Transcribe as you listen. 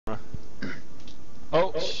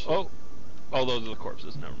Oh, those are the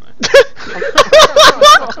corpses. Never mind.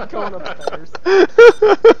 I'm going upstairs.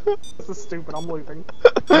 This is stupid. I'm leaving.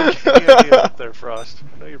 You can't get up there, Frost.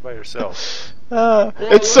 I know you're by yourself.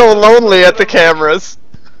 It's so lonely at the cameras.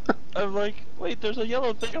 I'm like, wait, there's a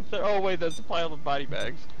yellow thing up there. Oh, wait, that's a pile of body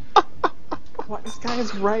bags. What? This guy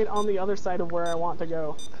is right on the other side of where I want to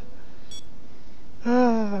go.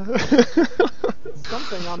 Something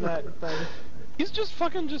on that thing. He's just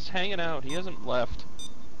fucking just hanging out. He hasn't left.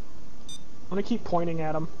 I'm gonna keep pointing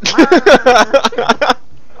at him. I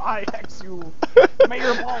hex you. May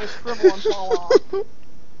your balls shrivel and fall off.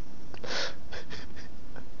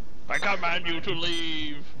 I command you to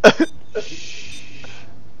leave.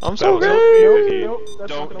 I'm so That was good. Nope,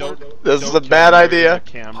 that's not gonna work. This is a bad idea.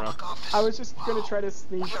 Camera. I was just gonna try to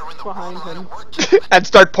sneak behind him. And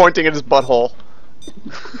start pointing at his butthole.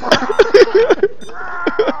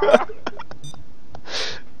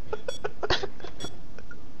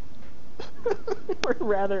 We're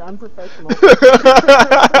rather unprofessional.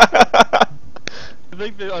 I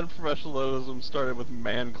think the unprofessionalism started with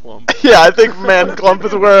Man Clump. Yeah, I think Man Clump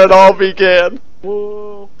is where it all began.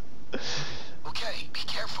 Whoa. Okay, be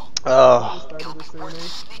careful. Oh. Started to see me.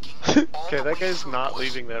 Okay, that guy's not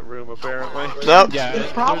leaving that room apparently. Nope. Yeah,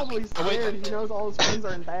 He's probably oh, wait. scared. He knows all his friends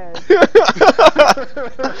are in bags.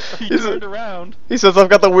 He turned around. He says, I've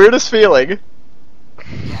got the weirdest feeling.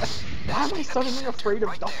 Why am I suddenly afraid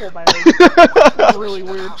of duffel bags? That's a really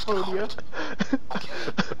weird phobia.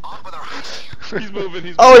 He's moving.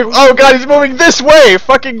 He's Oh, moving. oh god, he's moving this way!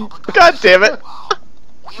 Fucking god damn it!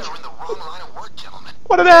 We are in the wrong line of work, gentlemen.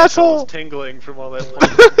 What an It's asshole! tingling from all that.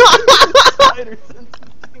 Spider sense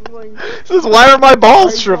tingling. This is why are my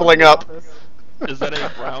balls shriveling up? Is that a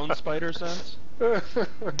brown spider sense?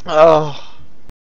 Oh.